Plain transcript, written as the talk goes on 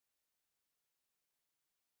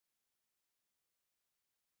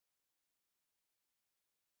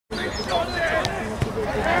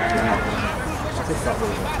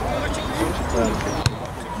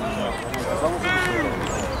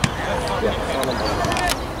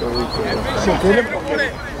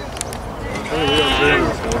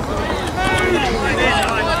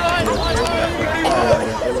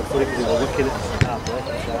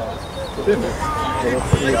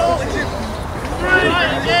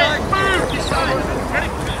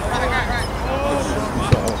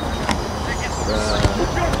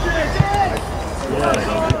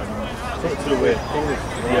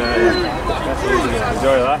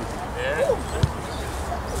Enjoy that.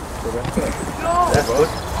 That's good.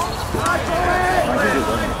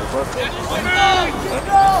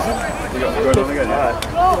 You got to go down again, yeah?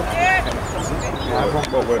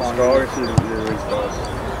 What we're scoring, you restart.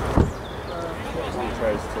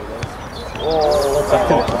 Tries to this.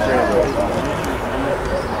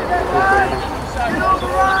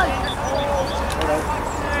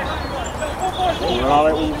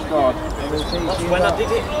 When you scored. When I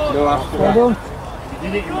did it? No, after that. You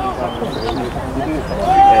did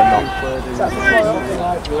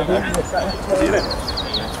it?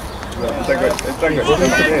 It's a good. It's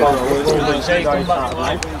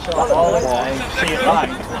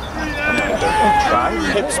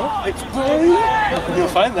you're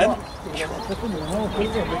fine then.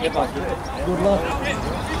 Good luck.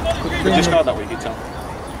 We just got that week, it's on.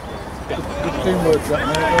 Good teamwork, that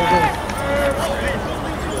mate.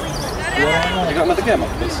 You got another game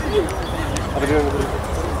after this? Have a go.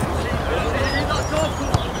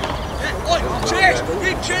 Chase!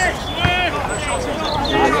 Big chase!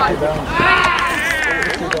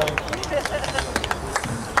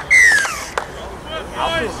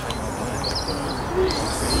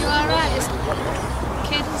 You alright?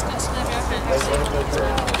 Caden's got some of your friends.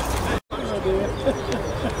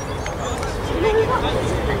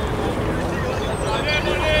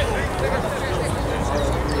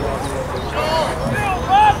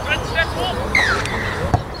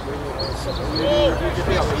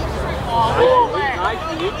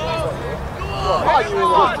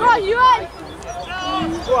 You in?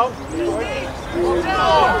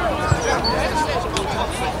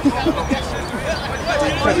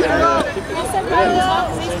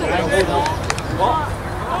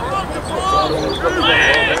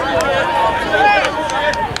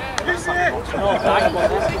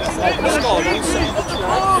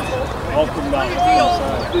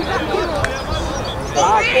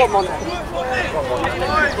 Come on.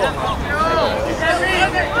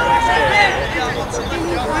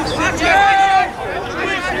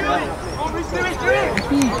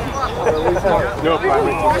 No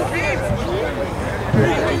problem.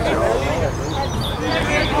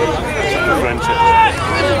 Friendship.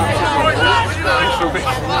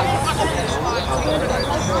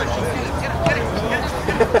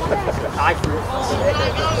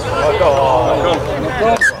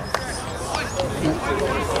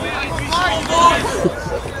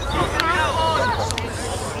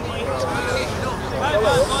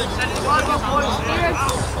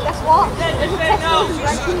 Guess what? There's a test they're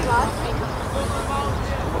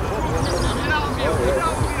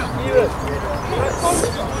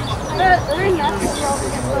in there.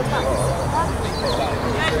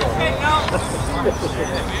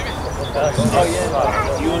 Oh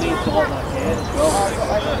yeah, you only thought that game as well.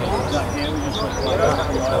 That game was just like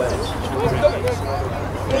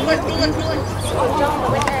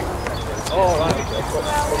oh right.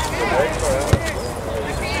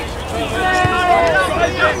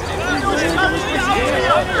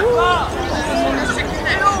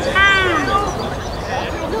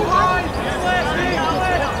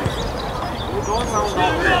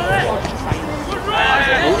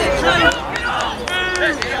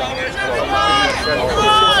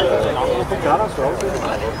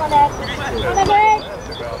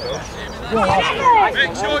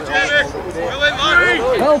 Make sure, Jamie. Go in, man.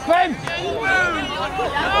 Help him!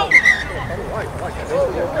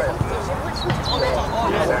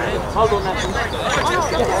 Hold on, Left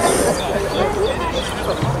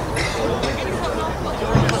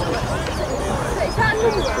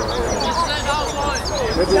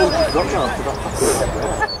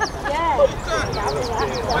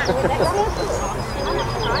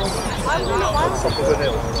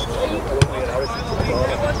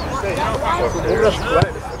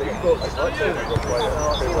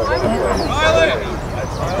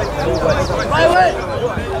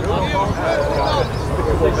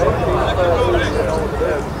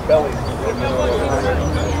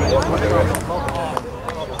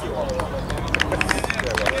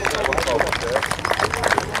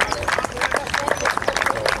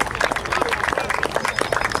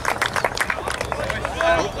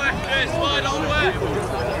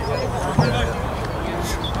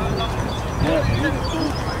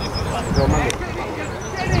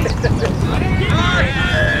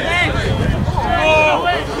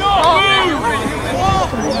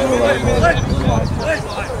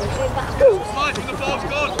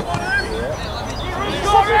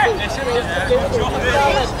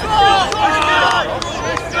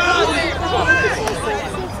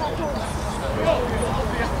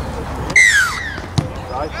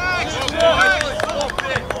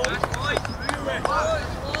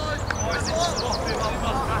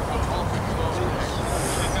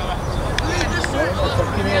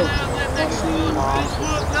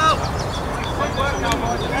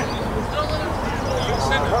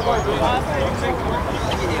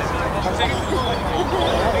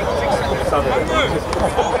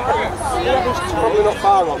Probably not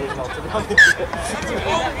far on it, not to be honest.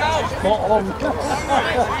 Not on.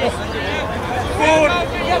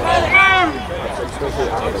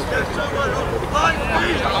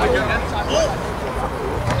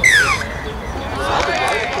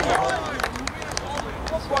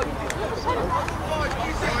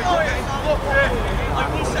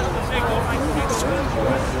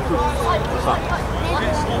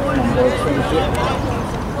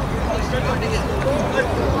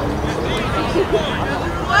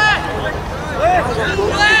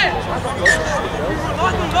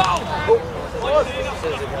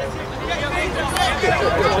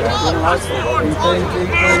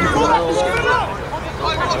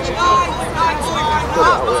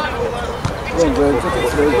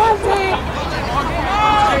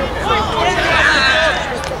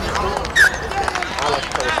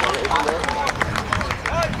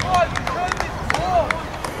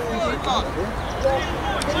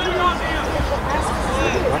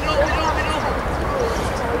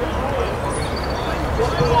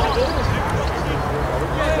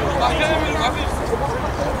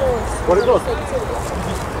 What it does?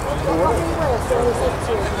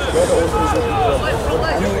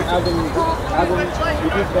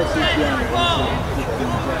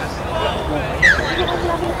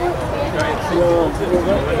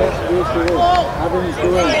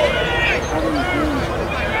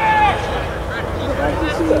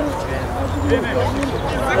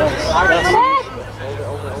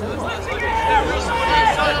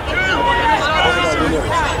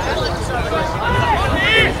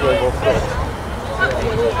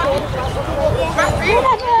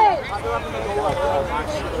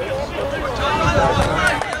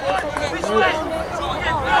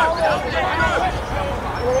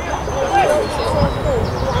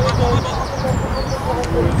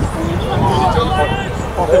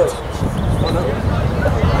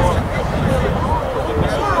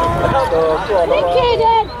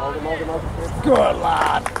 Good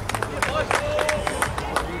lad.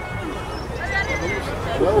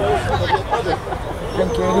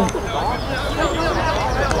 Thank you.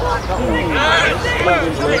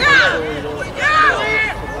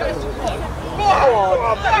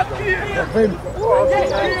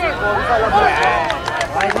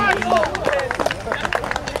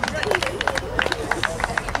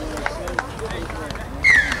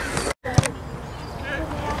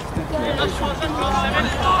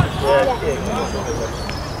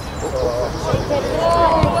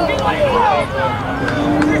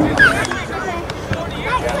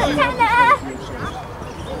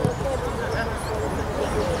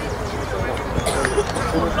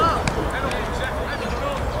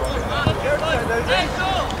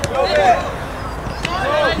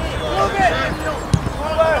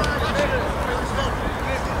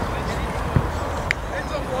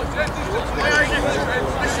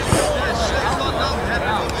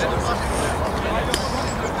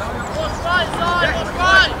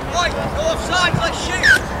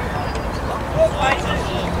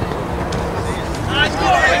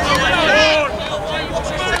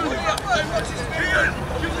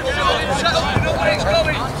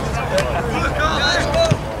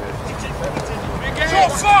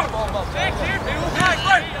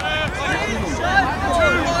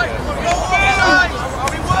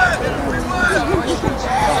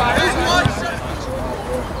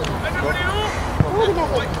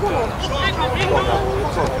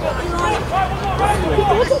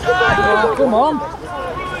 Come on.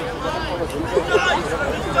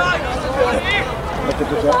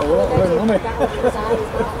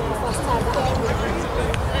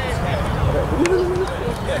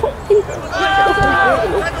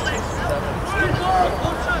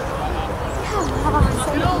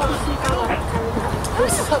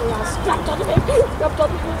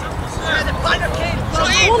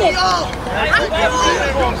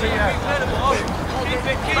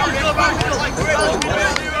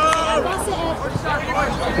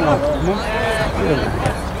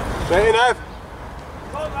 Straight enough.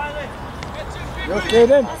 You're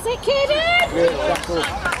kidding? That's it, Kaden! Great tackle.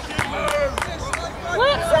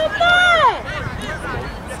 What's up there?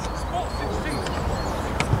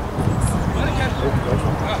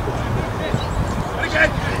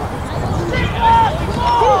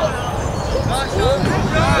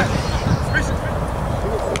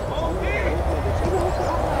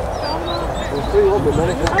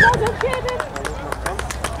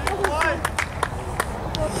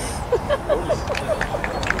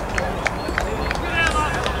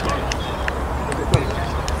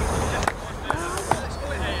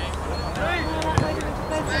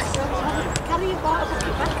 Carry your ball, put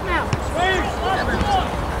it back now.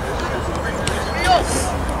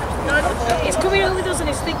 He's coming over with us and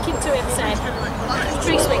he's thinking to himself.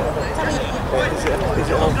 Free swing. Is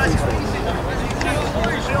it on free swing?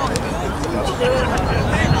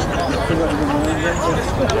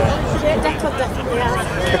 Yeah, Declan definitely has.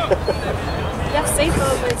 You have safe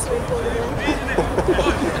over it, so we put it in.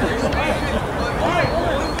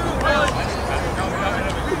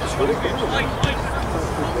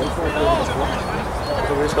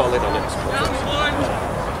 We've just got a lid on it.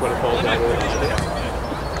 When it falls down, we'll it.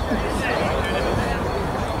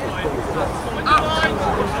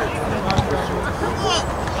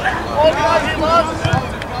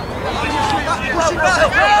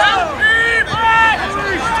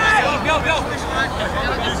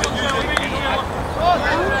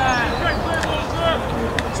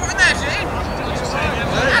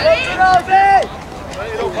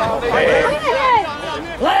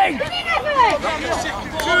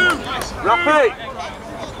 Rafi!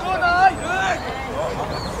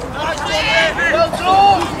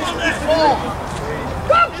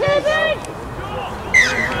 Go, Kevin!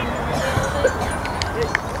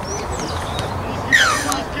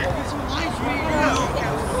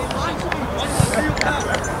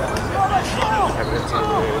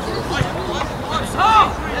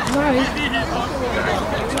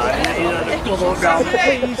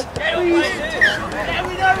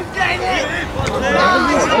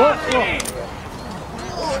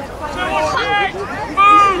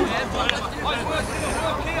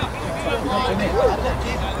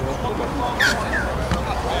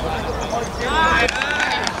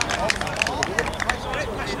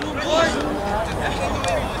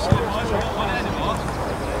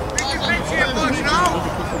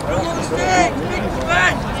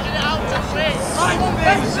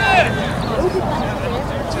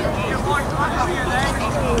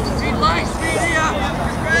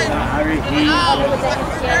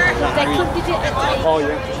 Oh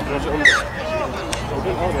yeah, was it under?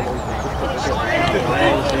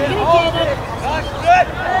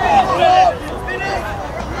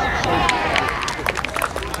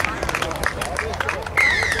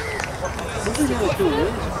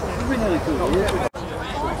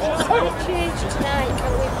 Change tonight.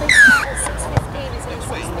 Can we please start at 6:15 instead of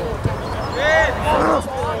 6:30?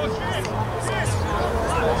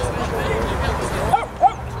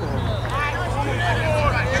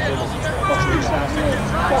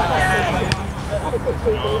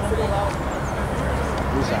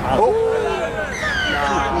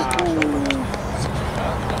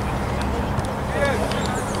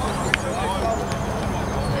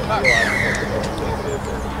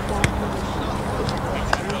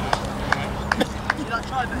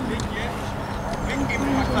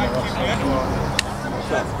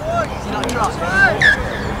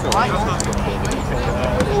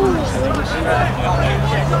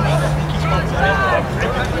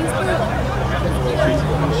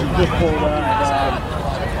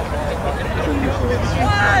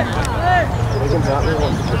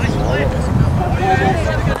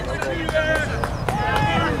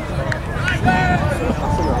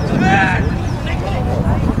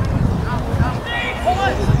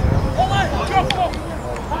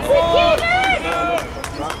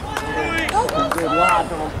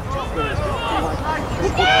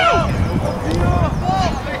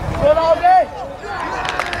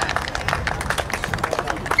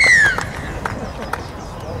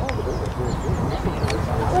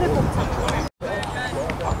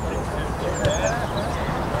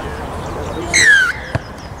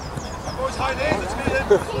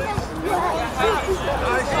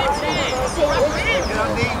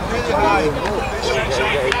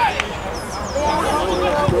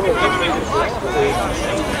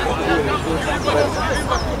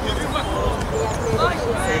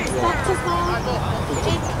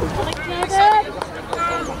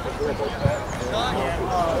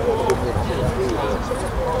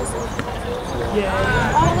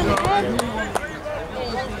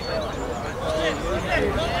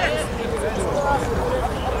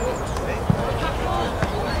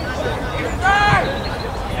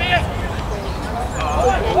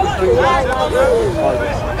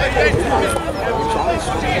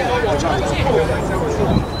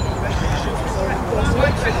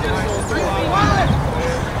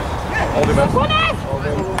 Hold him up.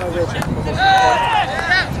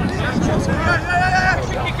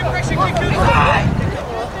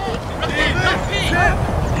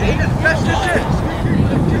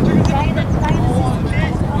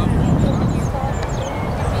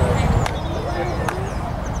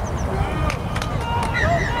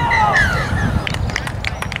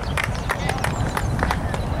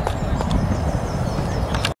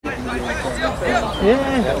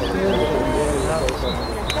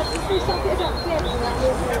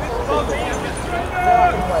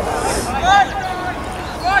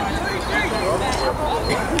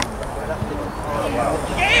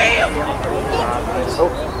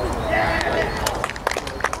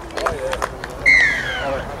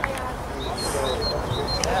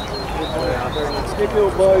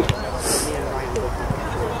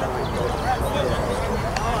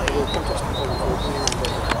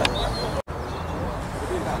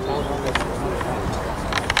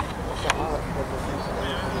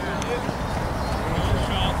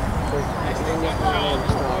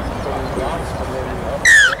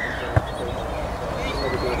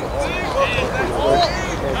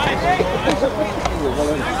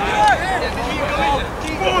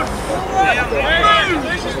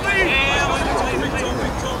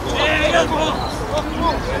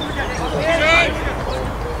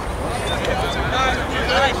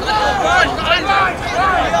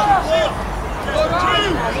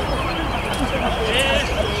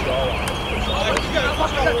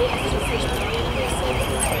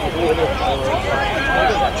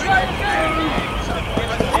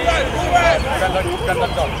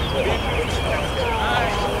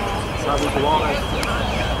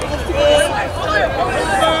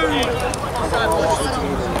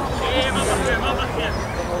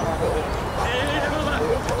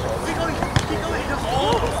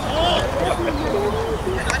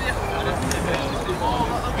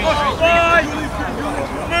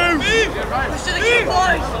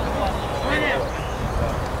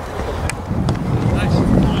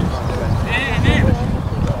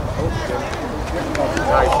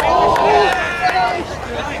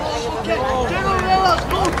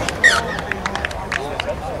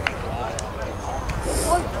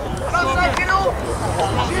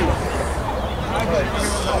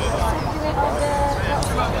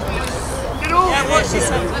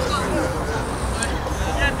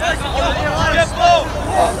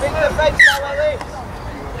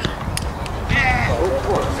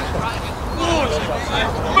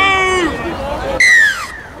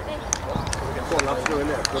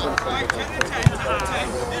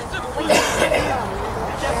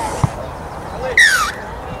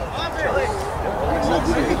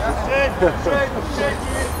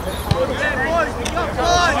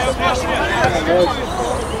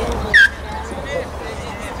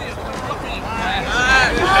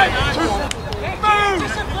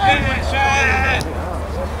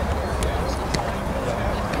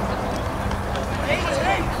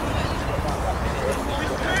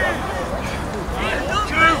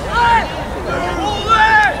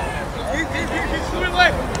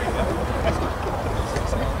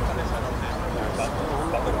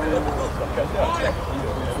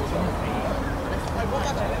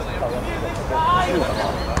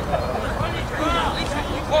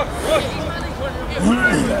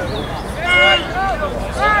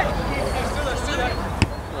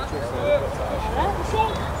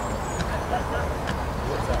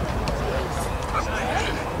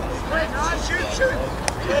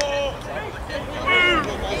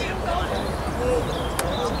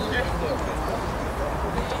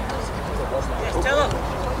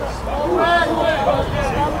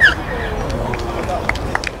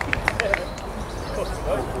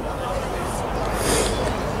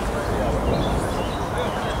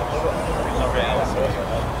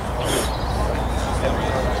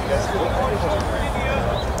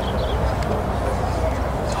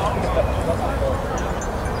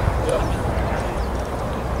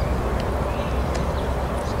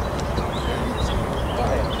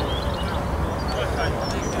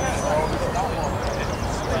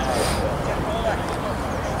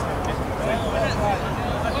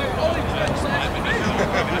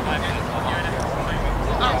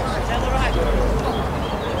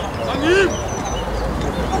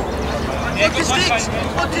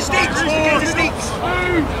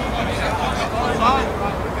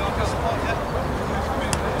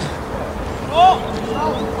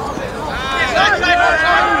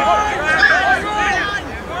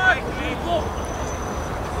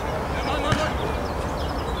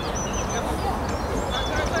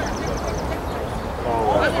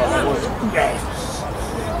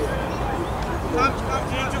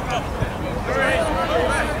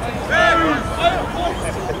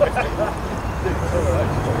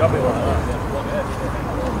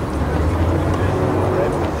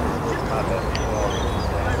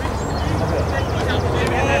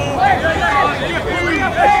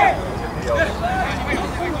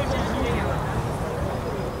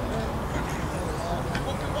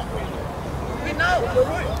 All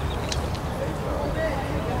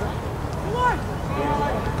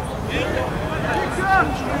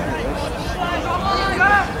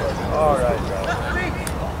right.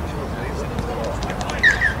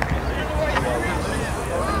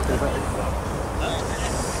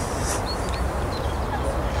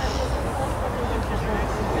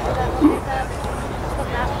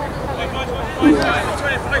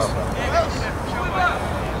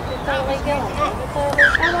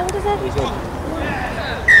 How old is it?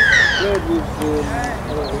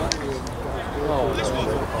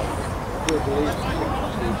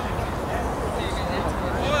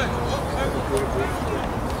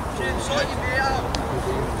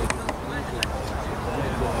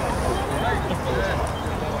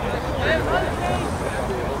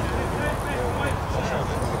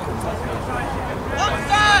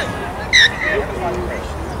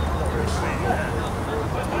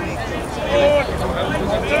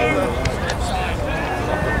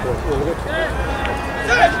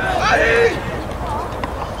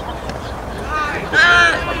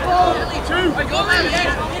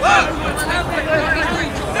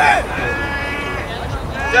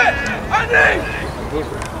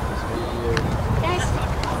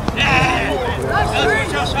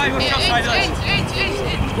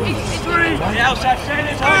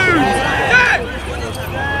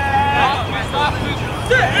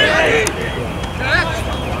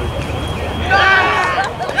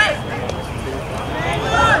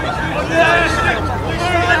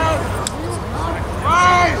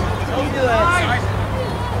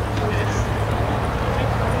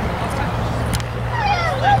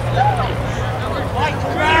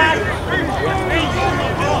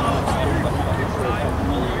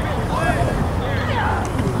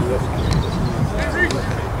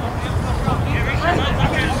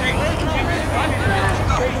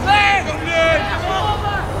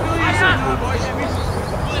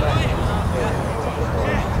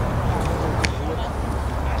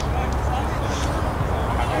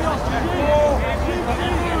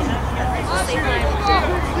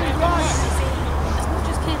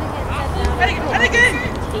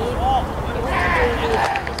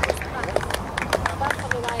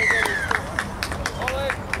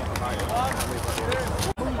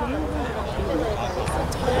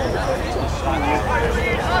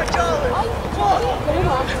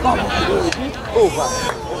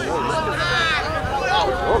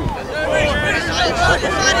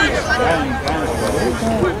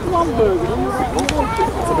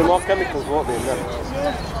 There'll be more chemicals, won't there, in there?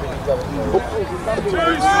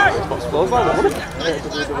 It's close like that, wouldn't it?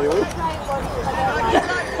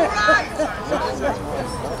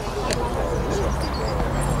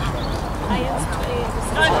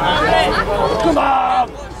 Come on!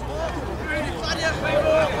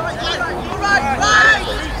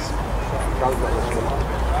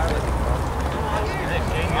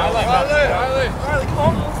 Riley, come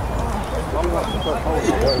on!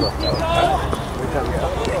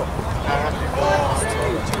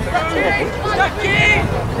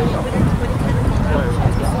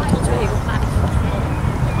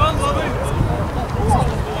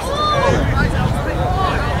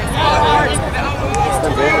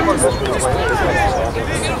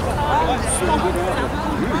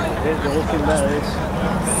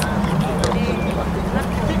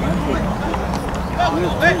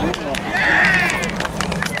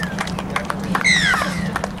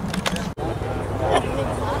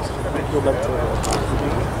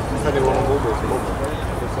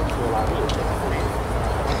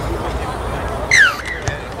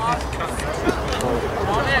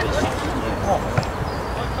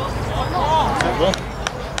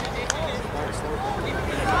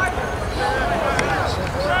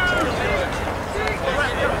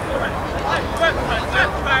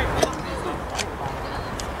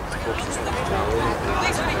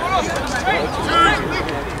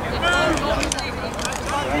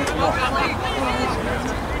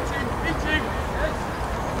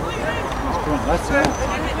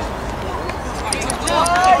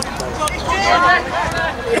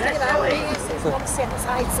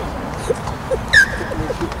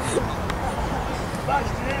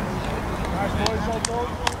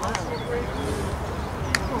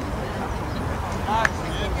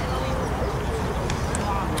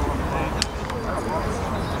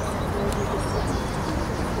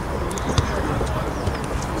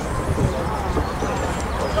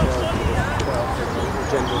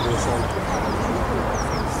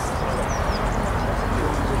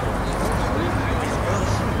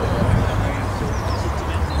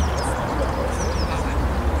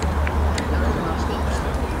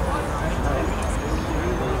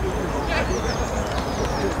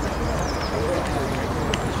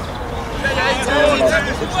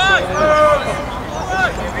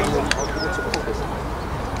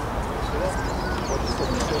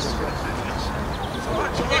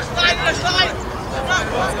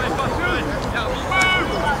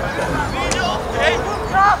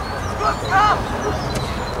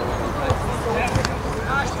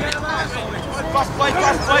 Fast play,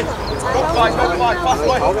 fast play. Go fast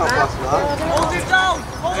play. Hold it down,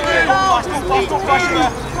 hold it down. Fast,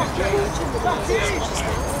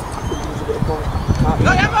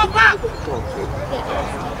 go, everyone back.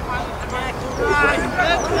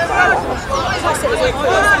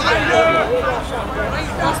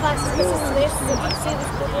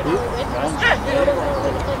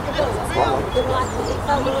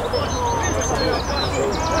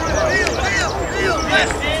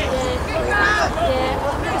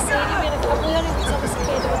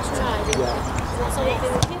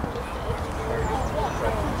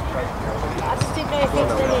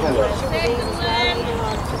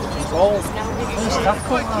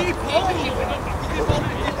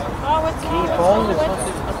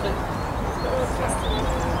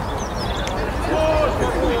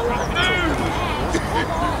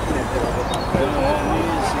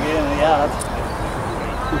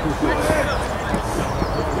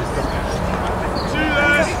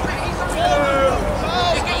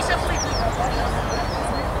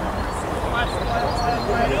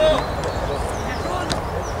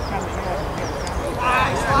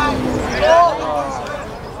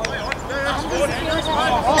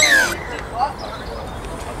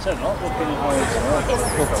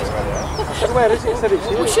 Where is it? It said it's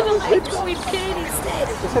here. We should have let go in pain instead.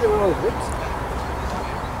 They said it was all hips.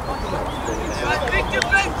 Big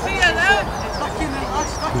defence here, there.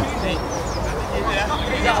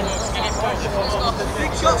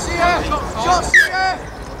 Big shots here. Shots here.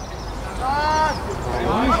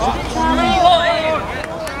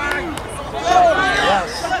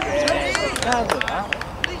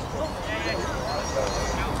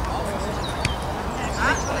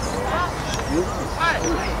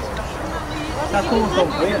 That goal was done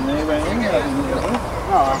brilliant, they went in there.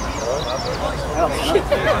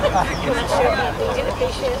 Didn't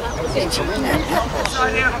appreciate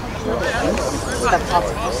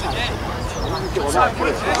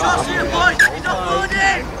Shots here, boys. He's not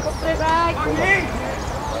loading. Go for it, right.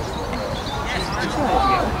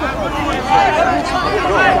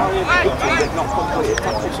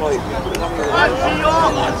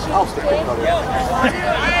 I'll stick it on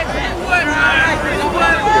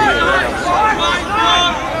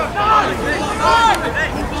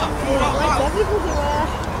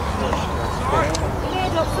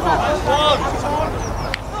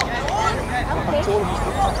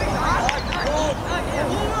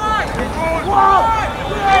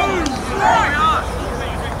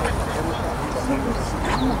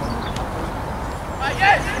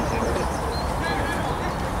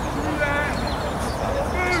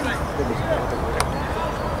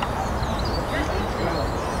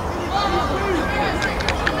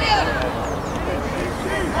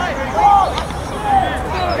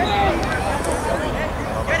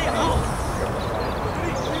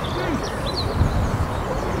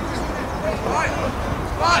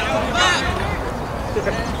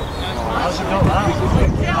How's it got that?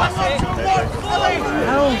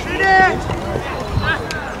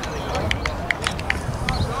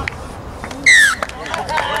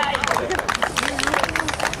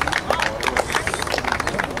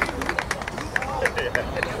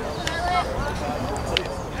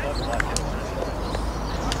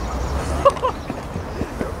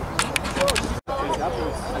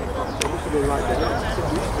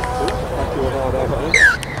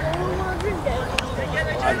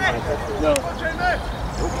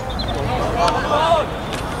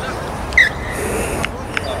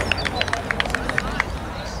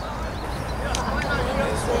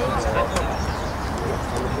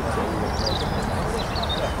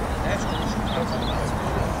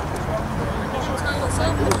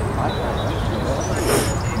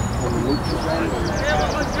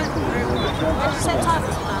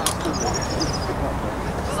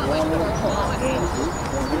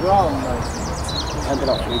 Ended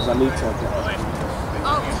up because I need to get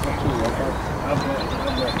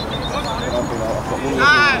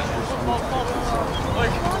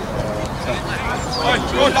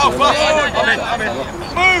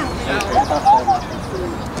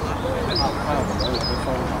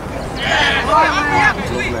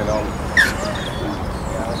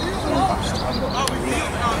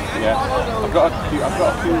yeah, I've got a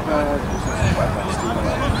few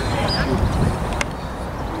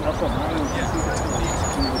that's what mine was.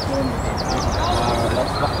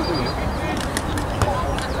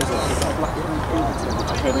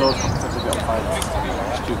 I played loads of competitive on Friday.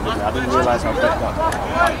 Stupidly, I didn't realise how big that.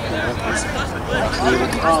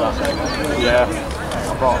 Yeah.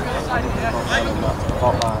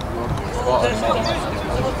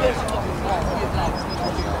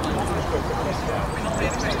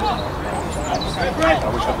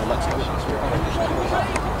 wish I'd let it.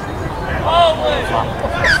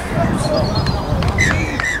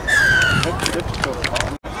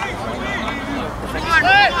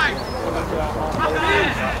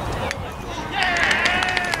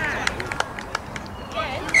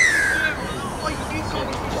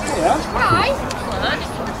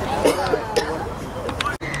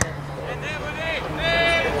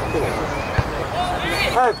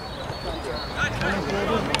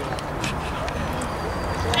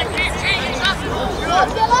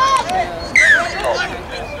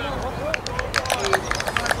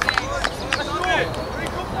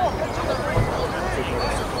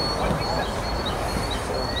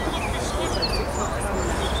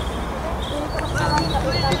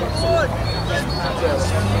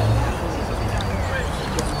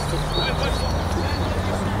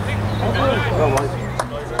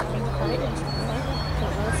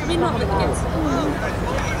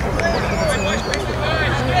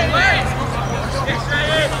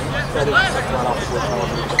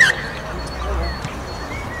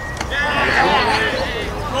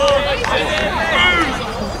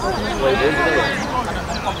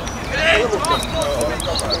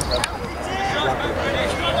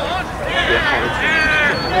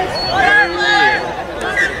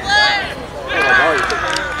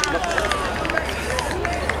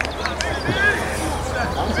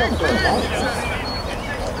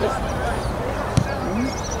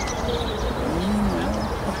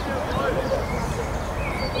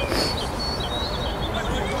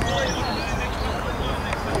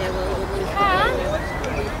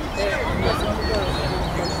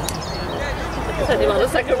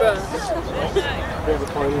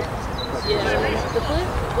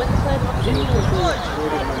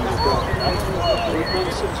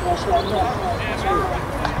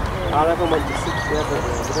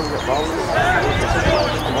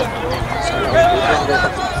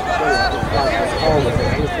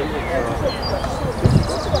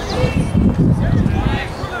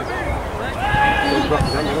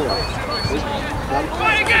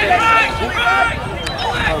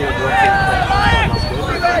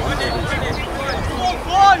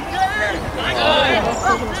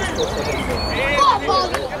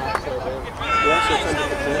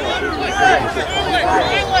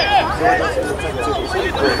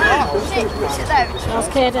 How's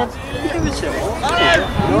Caden?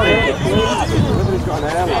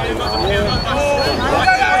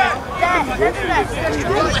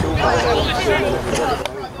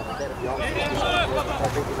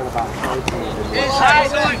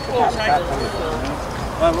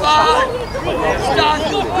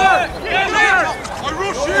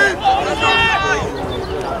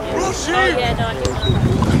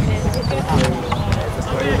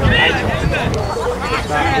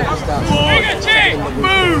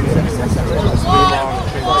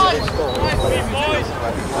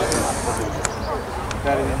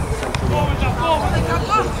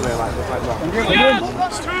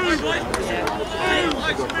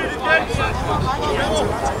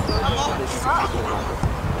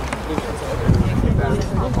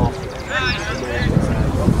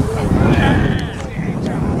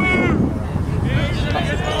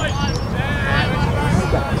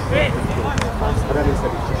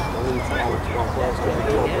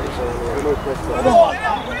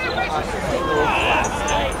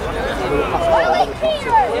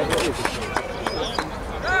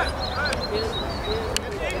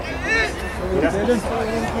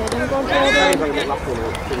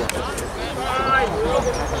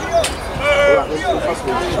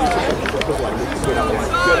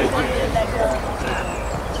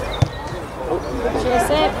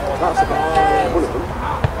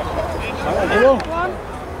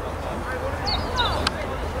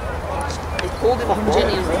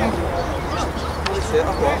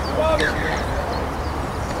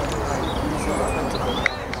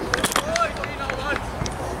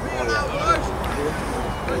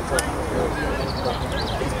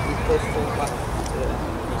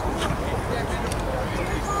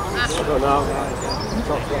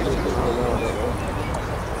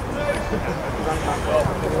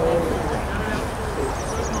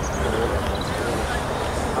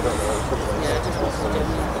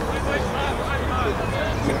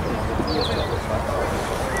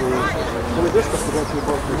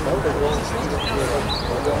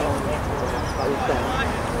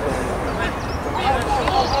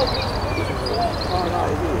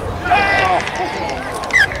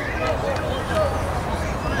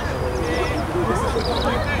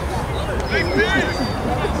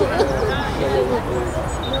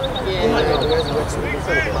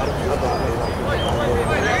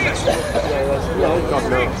 God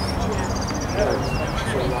knows.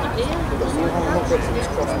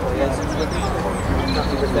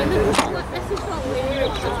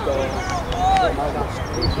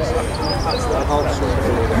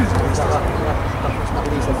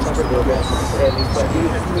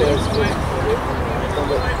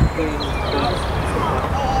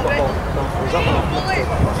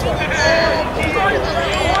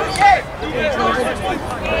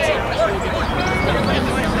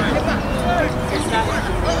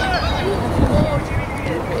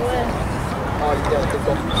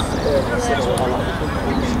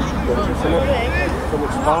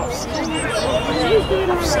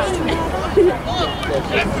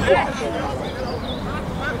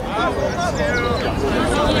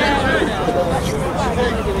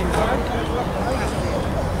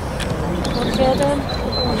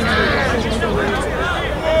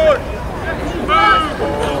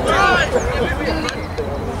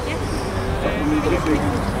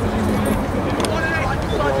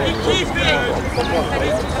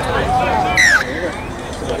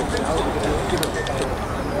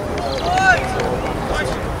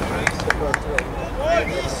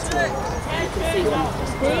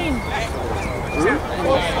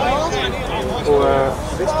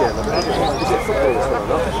 This game, is it football or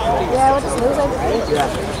not? Yeah, we're just losing. Yeah,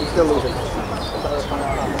 she's still losing.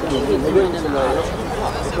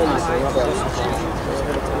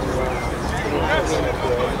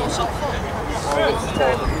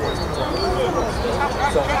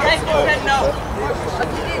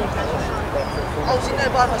 I was in there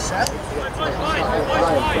by myself.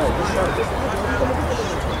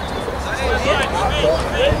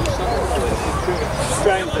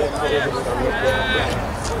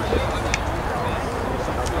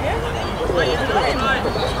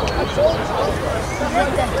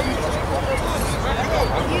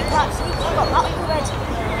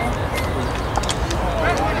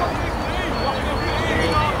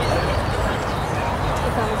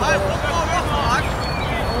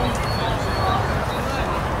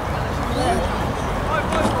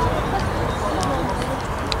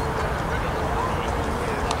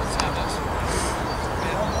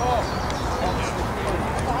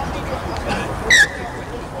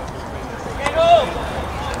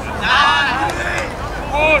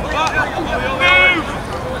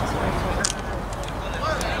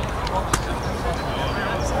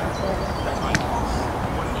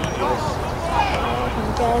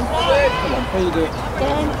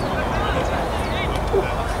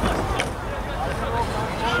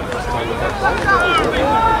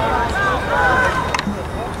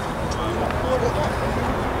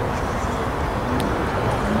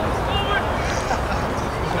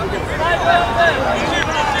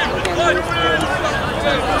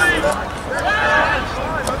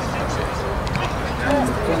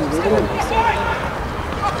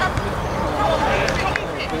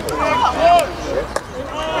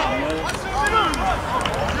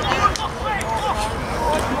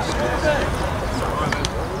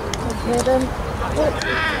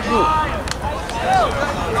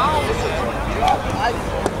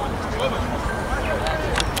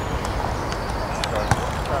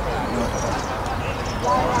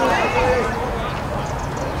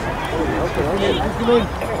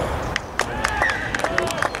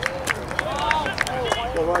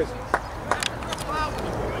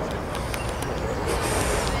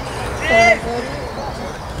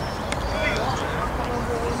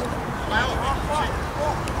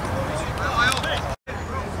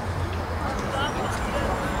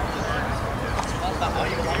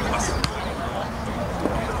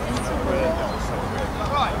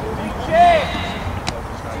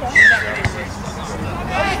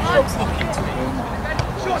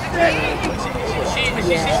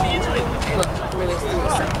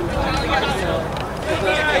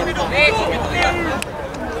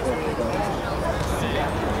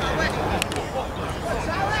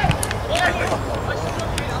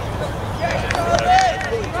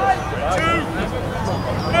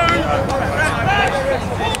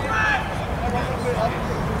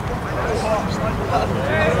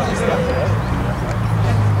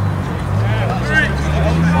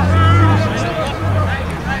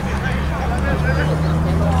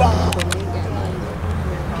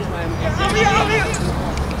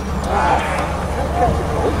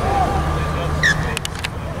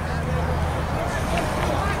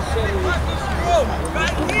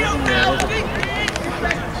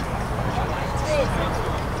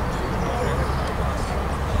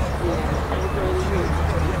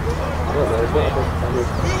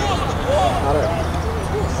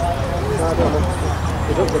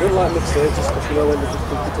 They don't like mixed ages because you know when they just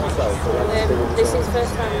keep it to themselves. This is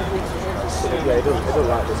first time we've mixed it. Yeah, they don't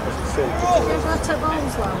like this because it's simple. I took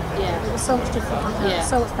bowls one. Yeah. It was so much different. Yeah.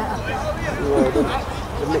 So much better. Yeah,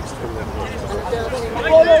 the mixed thing.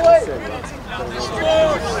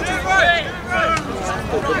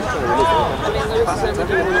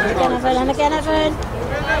 And again, Evan.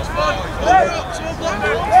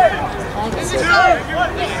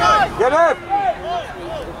 Get up!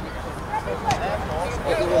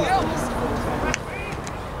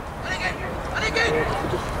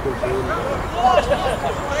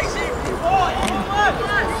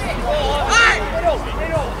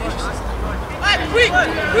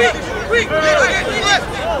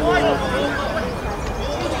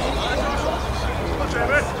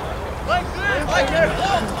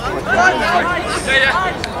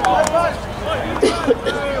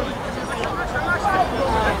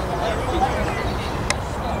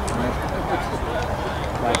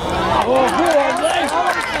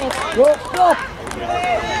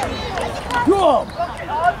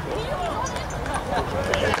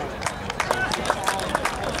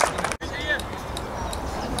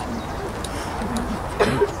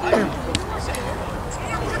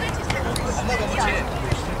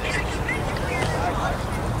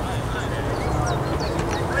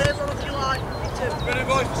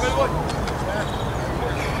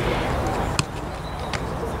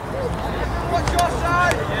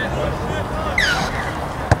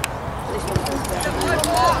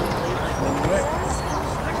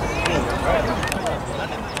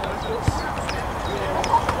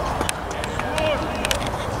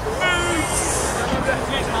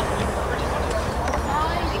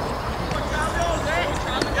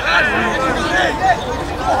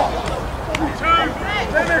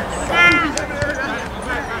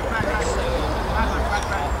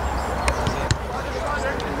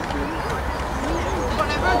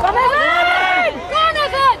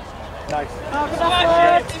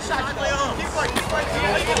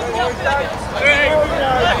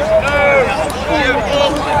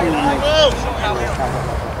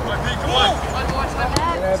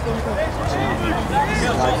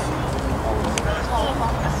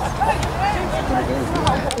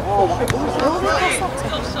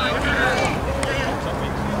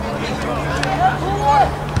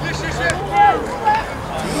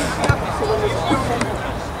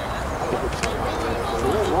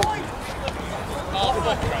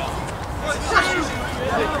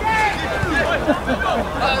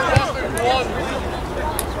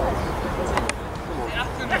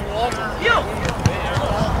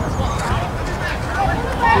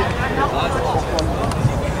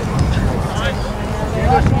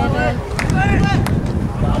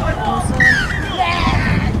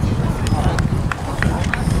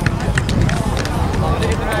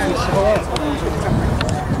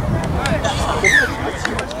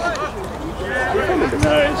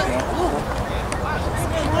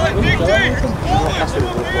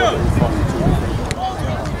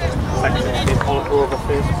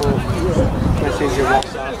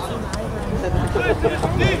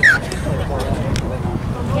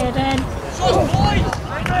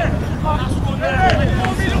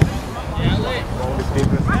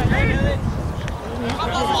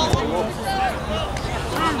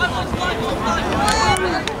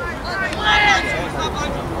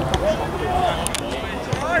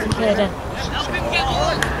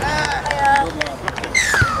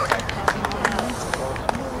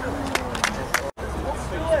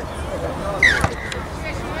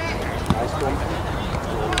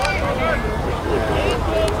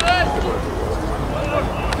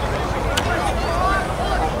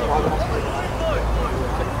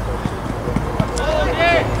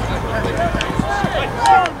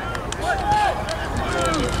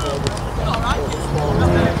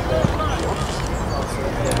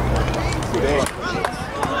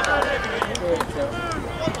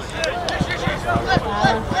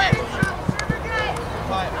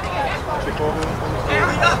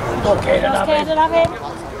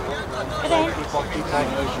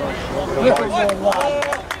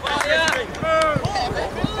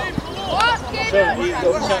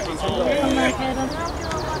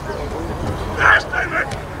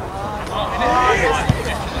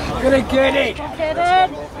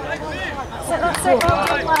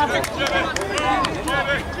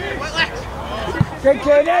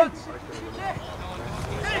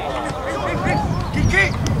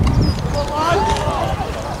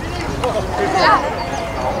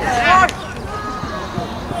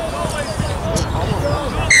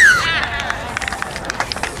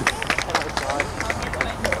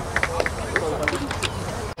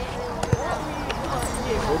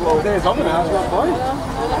 There's on now, it's not boys.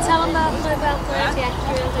 Tell them well played, yeah.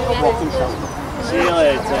 See you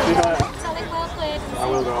later. Tell him well played. I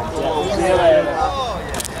will go. See you later.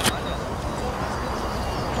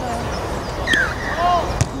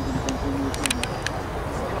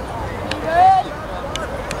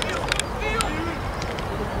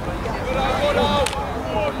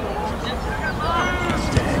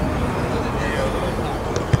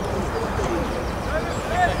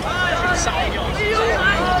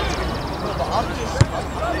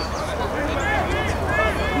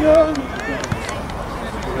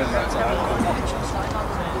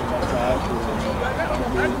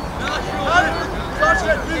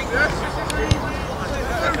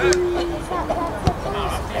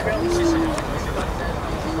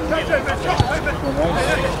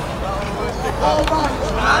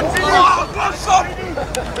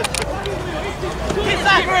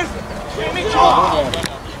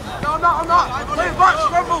 No, I'm not. Play it back,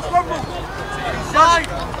 scramble. Side.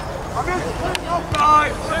 I'm in.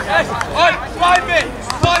 Offside. Yes. Oi, find me.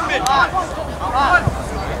 Come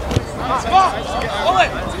on. Ollie.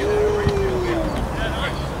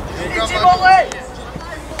 It's him, Ollie.